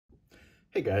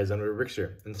Hey guys, I'm Rix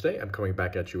here, and today I'm coming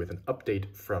back at you with an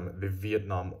update from the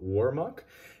Vietnam War MOC.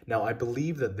 Now, I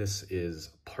believe that this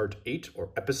is part 8 or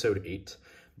episode 8,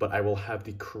 but I will have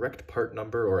the correct part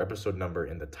number or episode number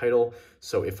in the title.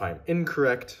 So if I'm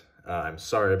incorrect, I'm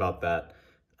sorry about that.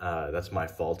 That's my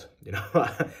fault.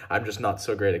 I'm just not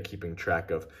so great at keeping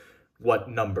track of what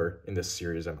number in this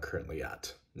series I'm currently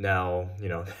at. Now,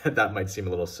 that might seem a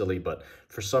little silly, but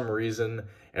for some reason,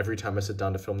 every time I sit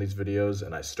down to film these videos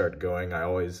and I start going, I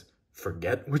always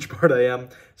forget which part I am,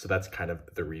 so that's kind of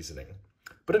the reasoning.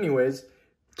 But anyways,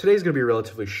 today's going to be a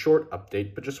relatively short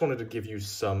update, but just wanted to give you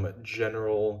some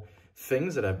general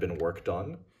things that have been worked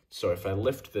on. So if I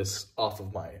lift this off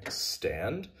of my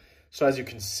stand, so as you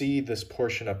can see, this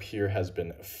portion up here has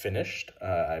been finished.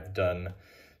 I've done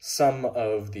some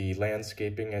of the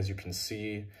landscaping, as you can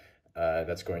see.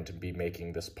 That's going to be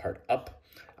making this part up.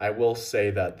 I will say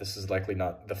that this is likely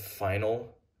not the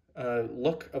final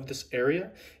look of this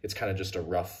area. It's kind of just a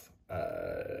rough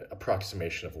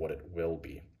approximation of what it will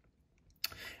be.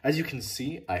 As you can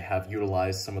see, I have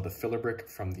utilized some of the filler brick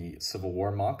from the Civil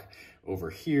War MOC over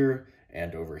here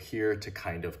and over here to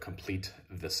kind of complete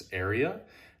this area.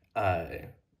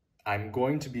 I'm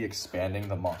going to be expanding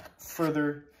the MOC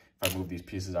further, if I move these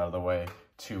pieces out of the way,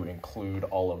 to include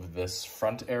all of this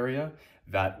front area.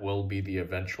 That will be the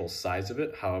eventual size of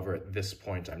it. However, at this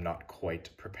point, I'm not quite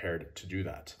prepared to do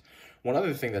that. One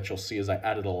other thing that you'll see is I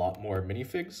added a lot more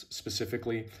minifigs.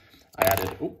 Specifically, I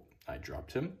added, oh, I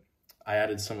dropped him. I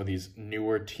added some of these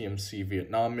newer TMC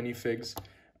Vietnam minifigs.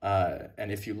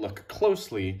 And if you look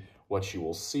closely, what you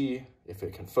will see, if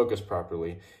it can focus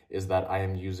properly, is that I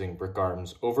am using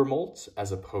Brickarm's overmolds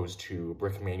as opposed to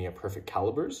Brickmania Perfect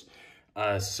Calibers.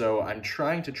 So I'm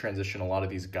trying to transition a lot of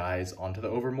these guys onto the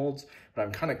overmolds, but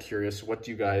I'm kind of curious, what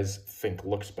do you guys think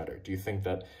looks better? Do you think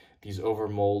that these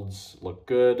overmolds look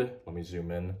good? Let me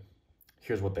zoom in.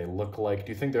 Here's what they look like.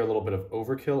 Do you think they're a little bit of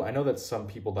overkill? I know that some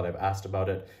people that I've asked about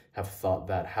it have thought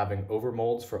that having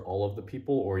overmolds for all of the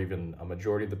people, or even a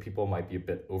majority of the people, might be a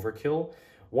bit overkill.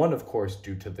 One, of course,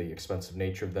 due to the expensive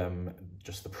nature of them,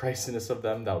 just the priciness of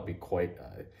them, that would be quite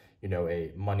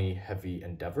a money-heavy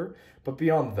endeavor. But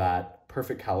beyond that,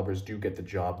 perfect calibers do get the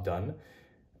job done.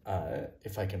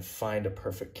 If I can find a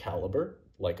perfect caliber,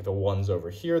 like the ones over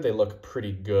here, they look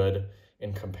pretty good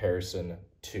in comparison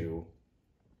to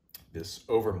this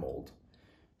overmold.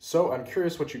 So I'm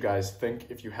curious what you guys think.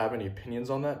 If you have any opinions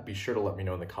on that, be sure to let me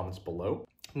know in the comments below.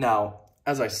 Now,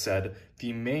 as I said,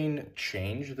 the main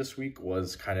change this week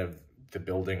was kind of the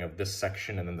building of this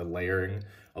section and then the layering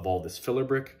of all this filler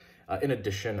brick. In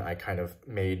addition, I kind of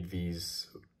made these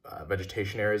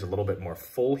vegetation areas a little bit more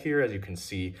full here, as you can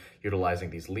see, utilizing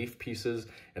these leaf pieces.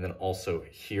 And then also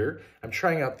here, I'm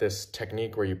trying out this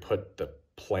technique where you put the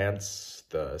plants,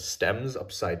 the stems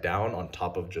upside down on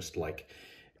top of just like,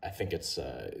 I think it's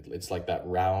like that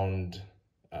round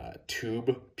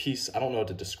tube piece. I don't know what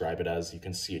to describe it as. You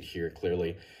can see it here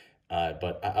clearly.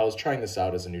 But I was trying this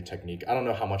out as a new technique. I don't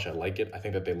know how much I like it. I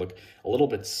think that they look a little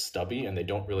bit stubby and they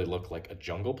don't really look like a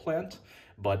jungle plant,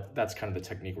 but that's kind of the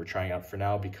technique we're trying out for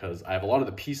now because I have a lot of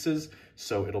the pieces,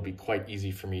 so it'll be quite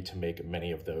easy for me to make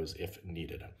many of those if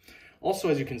needed. Also,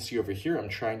 as you can see over here, I'm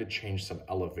trying to change some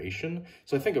elevation.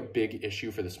 So I think a big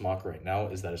issue for this MOC right now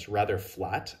is that it's rather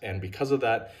flat. And because of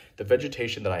that, the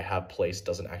vegetation that I have placed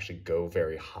doesn't actually go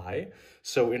very high.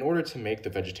 So in order to make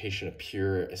the vegetation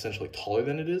appear essentially taller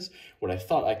than it is, what I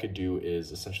thought I could do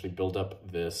is essentially build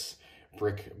up this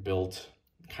brick built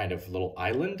kind of little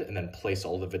island and then place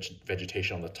all the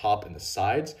vegetation on the top and the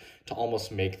sides to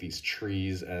almost make these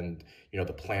trees and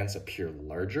the plants appear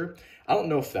larger. I don't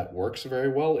know if that works very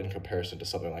well in comparison to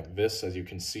something like this. As you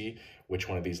can see, which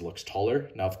one of these looks taller.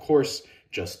 Now, of course,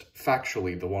 just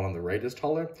factually, the one on the right is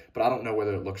taller, but I don't know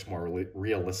whether it looks more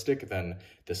realistic than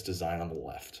this design on the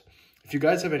left. If you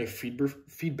guys have any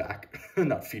feedback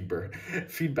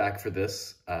for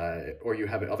this, or you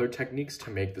have other techniques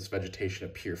to make this vegetation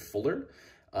appear fuller,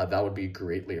 that would be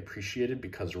greatly appreciated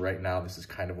because right now this is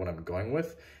kind of what I'm going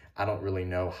with. I don't really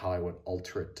know how I would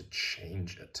alter it to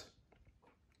change it.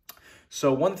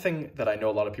 So one thing that I know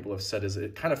a lot of people have said is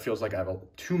it kind of feels like I have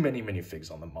too many minifigs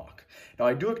on the MOC. Now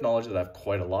I do acknowledge that I have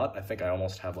quite a lot. I think I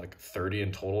almost have like 30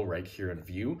 in total right here in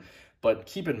view. But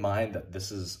keep in mind that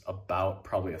this is about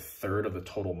probably a third of the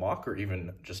total MOC or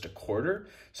even just a quarter.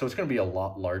 So it's going to be a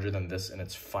lot larger than this in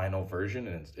its final version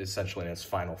and essentially in its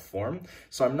final form.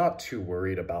 So I'm not too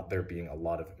worried about there being a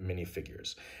lot of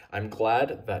minifigures. I'm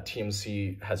glad that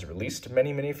TMC has released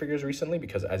many minifigures recently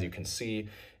because as you can see,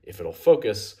 if it'll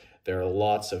focus, there are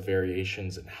lots of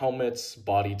variations in helmets,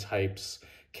 body types,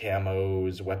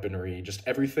 camos, weaponry, just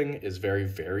everything is very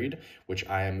varied, which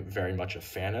I am very much a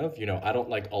fan of. You know, I don't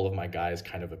like all of my guys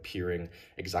kind of appearing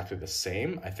exactly the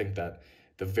same. I think that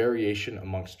the variation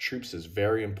amongst troops is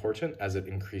very important as it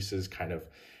increases kind of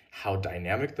how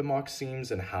dynamic the MOC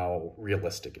seems and how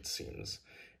realistic it seems.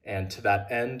 And to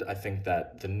that end, I think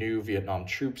that the new Vietnam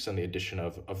troops and the addition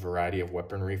of a variety of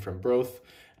weaponry from both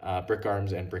Brick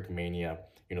Arms and Brick Mania,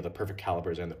 you know, the perfect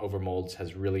calibers and the overmolds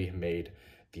has really made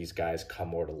these guys come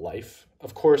more to life.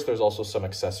 Of course, there's also some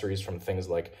accessories from things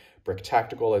like Brick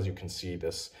Tactical, as you can see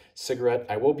this cigarette.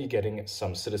 I will be getting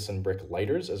some Citizen Brick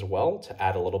lighters as well to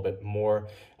add a little bit more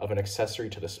of an accessory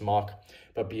to this MOC,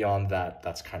 but beyond that,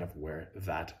 that's kind of where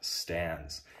that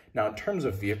stands. Now, in terms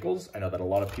of vehicles, I know that a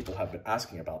lot of people have been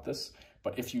asking about this,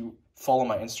 but if you follow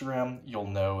my Instagram, you'll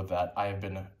know that I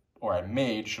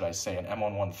made, should I say, an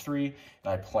M113,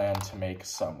 and I plan to make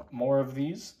some more of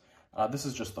these. This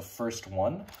is just the first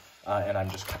one, and I'm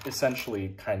just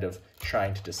essentially kind of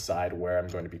trying to decide where I'm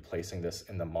going to be placing this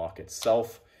in the MOC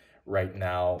itself. Right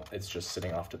now, it's just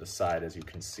sitting off to the side, as you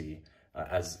can see,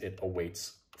 as it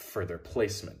awaits further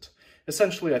placement.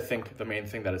 Essentially, I think the main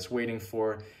thing that it's waiting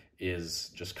for is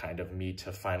just kind of me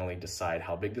to finally decide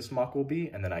how big this MOC will be,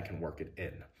 and then I can work it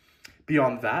in.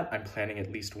 Beyond that, I'm planning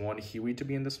at least one Huey to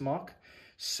be in this MOC,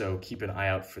 so keep an eye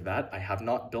out for that. I have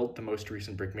not built the most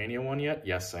recent Brickmania one yet.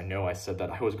 Yes, I know I said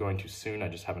that I was going to soon, I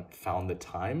just haven't found the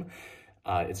time.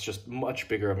 It's just much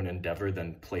bigger of an endeavor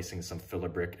than placing some filler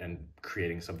brick and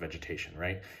creating some vegetation,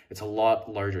 right? It's a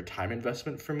lot larger time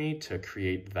investment for me to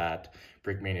create that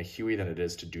Brickmania Huey than it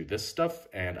is to do this stuff,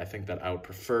 and I think that I would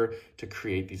prefer to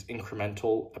create these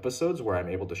incremental episodes where I'm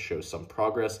able to show some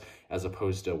progress as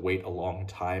opposed to wait a long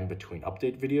time between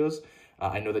update videos.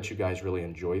 I know that you guys really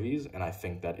enjoy these, and I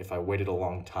think that if I waited a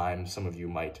long time, some of you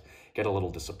might get a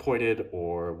little disappointed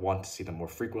or want to see them more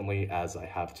frequently, as I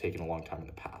have taken a long time in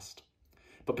the past.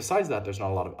 But besides that, there's not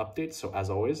a lot of updates, so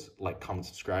as always, like, comment,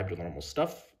 subscribe to the normal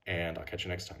stuff, and I'll catch you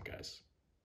next time, guys.